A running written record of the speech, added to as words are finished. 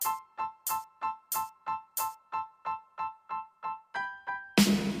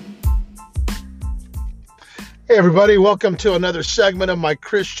Hey, everybody, welcome to another segment of my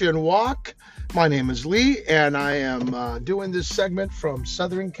Christian walk. My name is Lee, and I am doing this segment from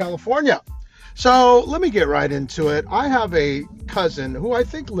Southern California. So let me get right into it. I have a cousin who I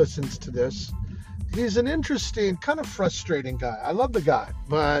think listens to this. He's an interesting, kind of frustrating guy. I love the guy,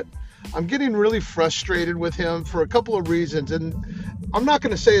 but I'm getting really frustrated with him for a couple of reasons. And I'm not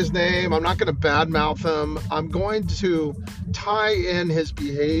going to say his name. I'm not going to badmouth him. I'm going to tie in his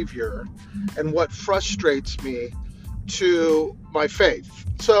behavior and what frustrates me to my faith.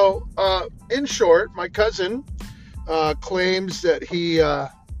 So, in short, my cousin claims that he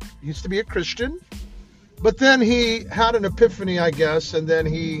used to be a Christian, but then he had an epiphany, I guess, and then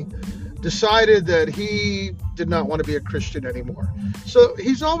he decided that he did not want to be a Christian anymore. So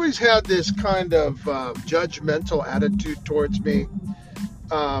he's always had this kind of judgmental attitude towards me,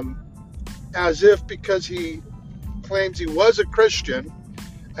 as if because he claims he was a Christian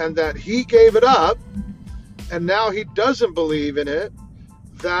and that he gave it up and now he doesn't believe in it,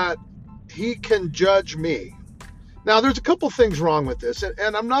 that he can judge me. Now, there's a couple things wrong with this,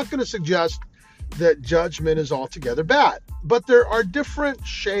 and I'm not going to suggest that judgment is altogether bad, but there are different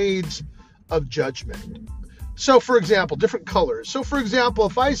shades of judgment. So, for example, different colors. So, for example,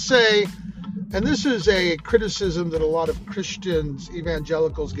 if I say, and this is a criticism that a lot of Christians,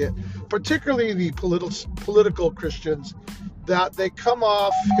 evangelicals get, particularly the political Christians, that they come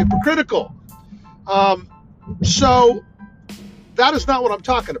off hypocritical. So that is not what I'm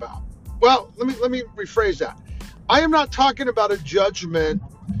talking about. Well, let me rephrase that. I am not talking about a judgment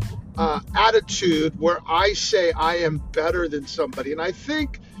attitude where I say I am better than somebody. And I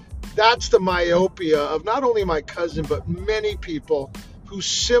think that's the myopia of not only my cousin, but many people who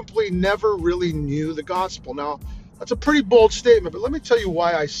simply never really knew the gospel. Now, that's a pretty bold statement, but let me tell you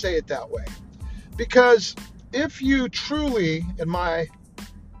why I say it that way. Because if you truly, in my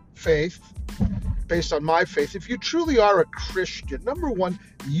faith, based on my faith, if you truly are a Christian, number one,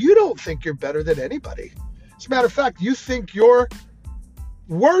 you don't think you're better than anybody. As a matter of fact, you think you're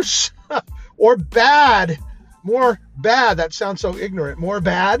worse or bad, more bad. That sounds so ignorant, more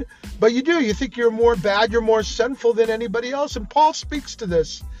bad. But you do. You think you're more bad, you're more sinful than anybody else. And Paul speaks to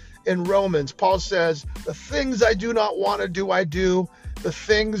this in Romans. Paul says, the things I do not want to do, I do. The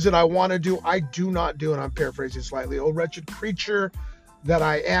things that I want to do, I do not do. And I'm paraphrasing slightly. Oh, wretched creature that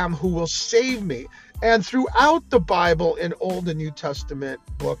I am, who will save me? And throughout the Bible, in Old and New Testament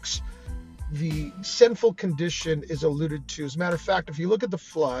books, the sinful condition is alluded to. As a matter of fact, if you look at the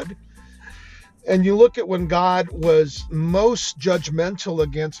flood, and you look at when God was most judgmental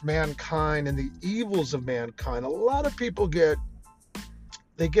against mankind and the evils of mankind, a lot of people get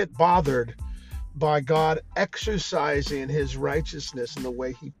bothered by God exercising his righteousness in the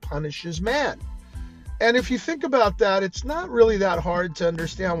way he punishes man. And if you think about that, it's not really that hard to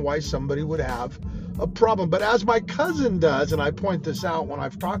understand why somebody would have a problem. But as my cousin does, and I point this out when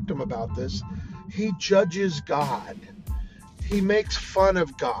I've talked to him about this, he judges God. He makes fun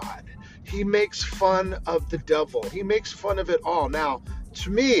of God. He makes fun of the devil. He makes fun of it all. Now, to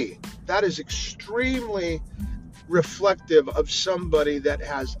me, that is extremely reflective of somebody that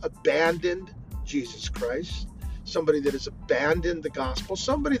has abandoned Jesus Christ, somebody that has abandoned the gospel,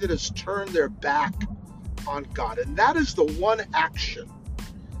 somebody that has turned their back on God. And that is the one action,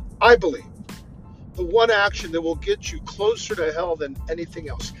 I believe, the one action that will get you closer to hell than anything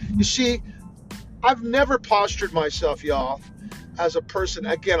else. You see, I've never postured myself, y'all, as a person.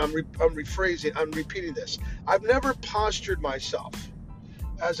 Again, I'm repeating this. I've never postured myself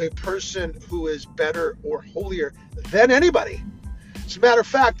as a person who is better or holier than anybody. As a matter of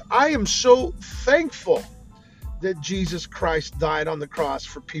fact, I am so thankful that Jesus Christ died on the cross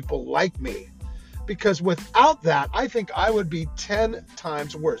for people like me. Because without that, I think I would be 10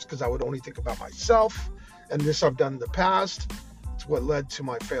 times worse, because I would only think about myself. And this I've done in the past. It's what led to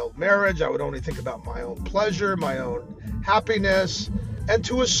my failed marriage. I would only think about my own pleasure, my own happiness. And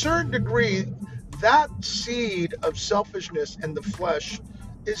to a certain degree, that seed of selfishness in the flesh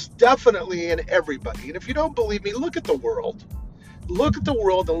is definitely in everybody. And if you don't believe me, look at the world. Look at the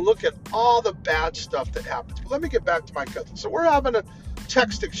world and look at all the bad stuff that happens. But let me get back to my cousin. So we're having a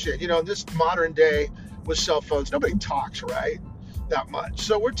text exchange. You know, in this modern day with cell phones, nobody talks, right, that much.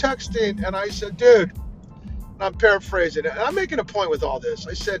 So we're texting, and I said, dude, and I'm paraphrasing, and I'm making a point with all this.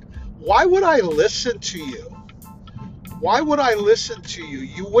 I said, why would I listen to you? Why would I listen to you?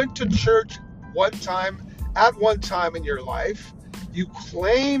 You went to church at one time in your life. You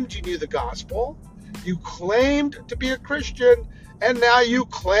claimed you knew the gospel. You claimed to be a Christian, and now you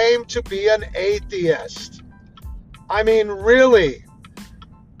claim to be an atheist. I mean, really,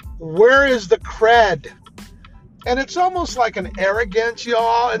 where is the cred? And it's almost like an arrogance,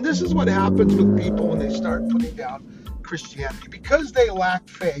 y'all. And this is what happens with people when they start start putting down Christianity because they lacked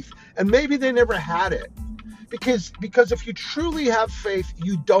faith, and maybe they never had it. Because if you truly have faith,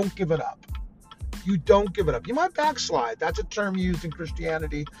 you don't give it up. You don't give it up. You might backslide. That's a term used in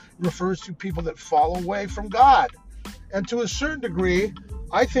Christianity. It refers to people that fall away from God. And to a certain degree,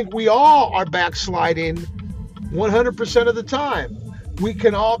 I think we all are backsliding 100% of the time. We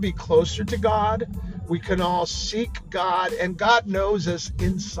can all be closer to God. We can all seek God. And God knows us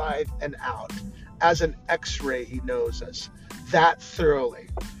inside and out. As an x-ray, he knows us that thoroughly.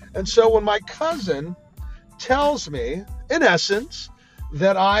 And so when my cousin tells me, in essence,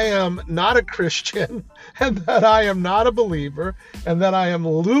 that I am not a Christian and that I am not a believer and that I am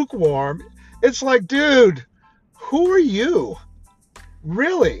lukewarm, it's like, dude, who are you?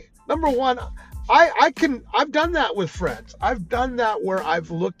 Really? Number one, I've done that with friends. I've done that where I've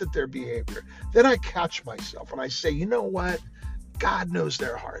looked at their behavior. Then I catch myself and I say, you know what? God knows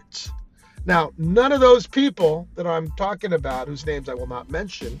their hearts. Now, none of those people that I'm talking about, whose names I will not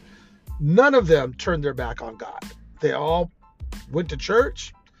mention, none of them turned their back on God. They all went to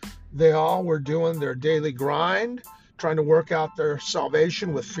church. They all were doing their daily grind, trying to work out their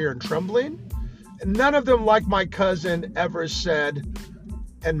salvation with fear and trembling. And none of them, like my cousin, ever said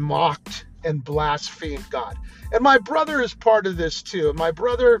and mocked and blasphemed God. And my brother is part of this too. And my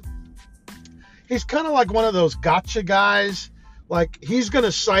brother, he's kind of like one of those gotcha guys. Like, he's going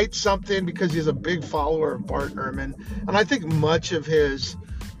to cite something because he's a big follower of Bart Ehrman. And I think much of his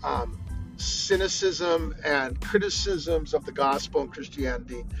cynicism and criticisms of the gospel and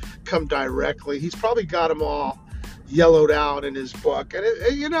Christianity come directly. He's probably got them all yellowed out in his book. And,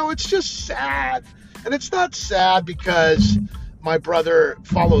 it's just sad. And it's not sad because my brother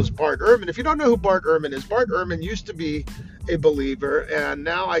follows Bart Ehrman. If you don't know who Bart Ehrman is, Bart Ehrman used to be a believer, and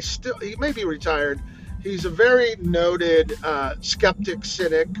now he may be retired. He's a very noted skeptic,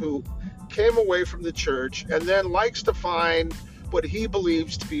 cynic who came away from the church and then likes to find what he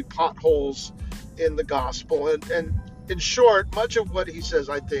believes to be potholes in the gospel. And in short, much of what he says,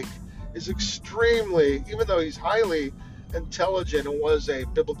 I think, is extremely, even though he's highly intelligent and was a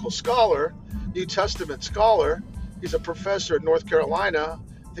biblical scholar, New Testament scholar, he's a professor at North Carolina.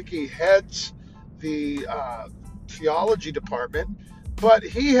 I think he heads the theology department, but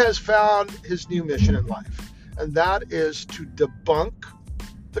he has found his new mission in life, and that is to debunk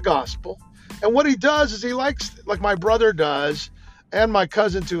the gospel. And what he does is he likes, like my brother does, and my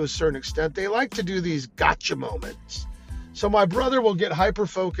cousin to a certain extent, they like to do these gotcha moments. So my brother will get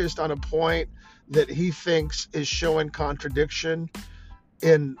hyper-focused on a point that he thinks is showing contradiction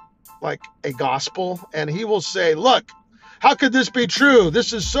in like a gospel. And he will say, look, how could this be true?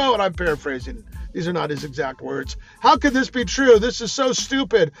 This is so, and I'm paraphrasing. These are not his exact words. How could this be true? This is so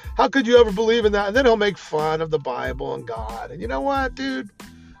stupid. How could you ever believe in that? And then he'll make fun of the Bible and God. And you know what, dude?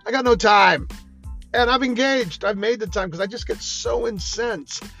 I got no time. And I've engaged. I've made the time because I just get so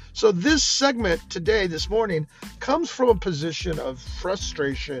incensed. So this segment today, this morning, comes from a position of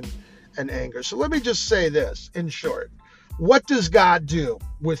frustration and anger. So let me just say this in short. What does God do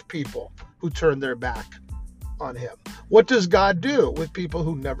with people who turn their back on him? What does God do with people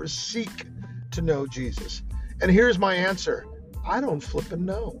who never seek to know Jesus? And here's my answer. I don't flippin'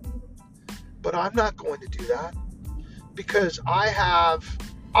 know. But I'm not going to do that because I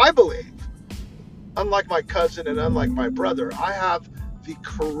believe, unlike my cousin and unlike my brother, I have the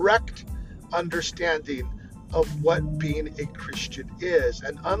correct understanding of what being a Christian is.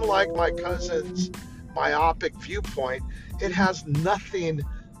 And unlike my cousin's myopic viewpoint, it has nothing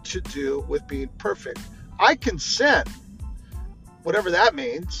to do with being perfect. I can sin, whatever that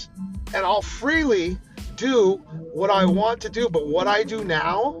means, and I'll freely do what I want to do. But what I do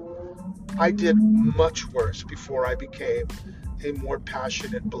now, I did much worse before I became a more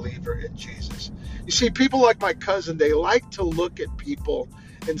passionate believer in Jesus. You see, people like my cousin, they like to look at people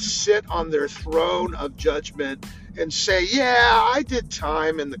and sit on their throne of judgment and say, yeah, I did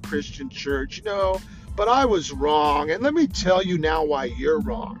time in the Christian church, but I was wrong. And let me tell you now why you're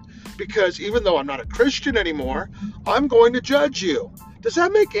wrong. Because even though I'm not a Christian anymore, I'm going to judge you. Does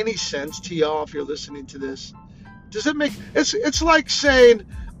that make any sense to y'all if you're listening to this? Does it make, it's like saying,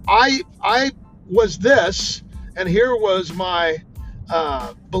 I was this, and here was my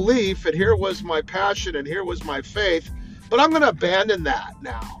belief, and here was my passion, and here was my faith, but I'm going to abandon that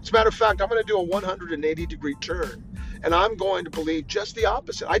now. As a matter of fact, I'm going to do a 180-degree turn, and I'm going to believe just the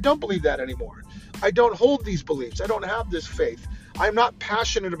opposite. I don't believe that anymore. I don't hold these beliefs. I don't have this faith. I'm not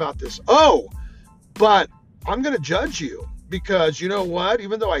passionate about this. Oh, but I'm going to judge you because you know what?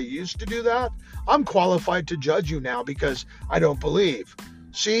 Even though I used to do that, I'm qualified to judge you now because I don't believe.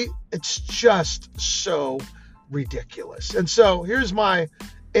 See, it's just so ridiculous. And so here's my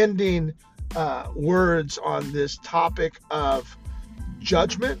ending words on this topic of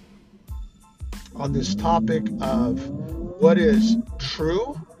judgment, on this topic of what is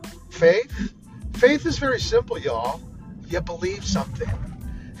true faith. Faith is very simple, y'all. You believe something.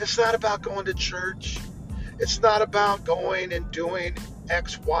 It's not about going to church. It's not about going and doing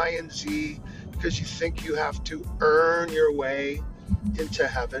X, Y, and Z because you think you have to earn your way into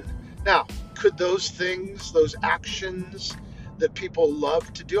heaven. Now, could those things, those actions that people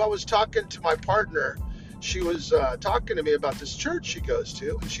love to do? I was talking to my partner. She was talking to me about this church she goes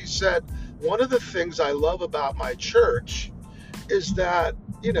to, and she said, one of the things I love about my church is that,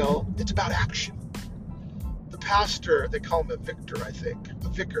 it's about action. The pastor, they call him a victor, I think, a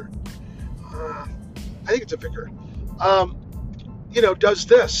vicar. I think it's a vicar. Does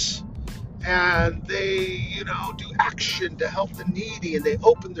this, and they, do action to help the needy, and they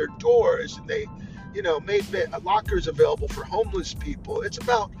open their doors, and they, made lockers available for homeless people. It's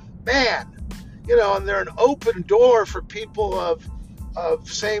about man, and they're an open door for people of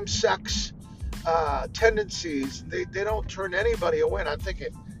same-sex tendencies. They don't turn anybody away. And I'm thinking,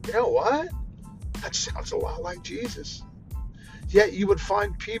 you know what? That sounds a lot like Jesus. Yet you would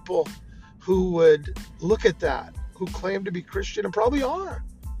find people who would look at that, who claim to be Christian and probably are.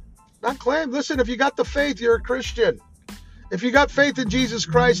 Not claim. Listen, if you got the faith, you're a Christian. If you got faith in Jesus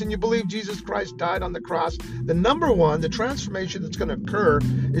Christ and you believe Jesus Christ died on the cross, the number one, the transformation that's going to occur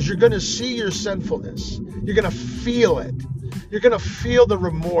is you're going to see your sinfulness. You're going to feel it. You're going to feel the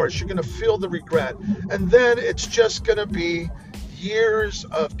remorse. You're going to feel the regret. And then it's just going to be years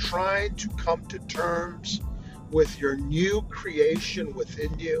of trying to come to terms with your new creation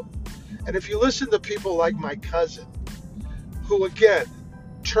within you. And if you listen to people like my cousin, who again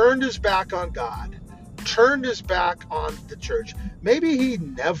turned his back on God, turned his back on the church, maybe he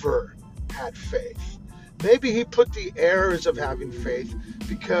never had faith. Maybe he put the airs of having faith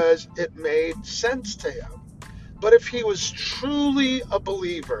because it made sense to him. But if he was truly a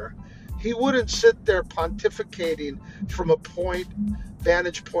believer, he wouldn't sit there pontificating from a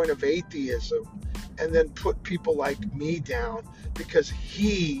vantage point of atheism and then put people like me down because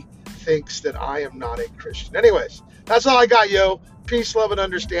he thinks that I am not a Christian. Anyways, that's all I got, yo. Peace, love, and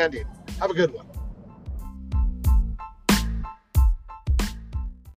understanding. Have a good one.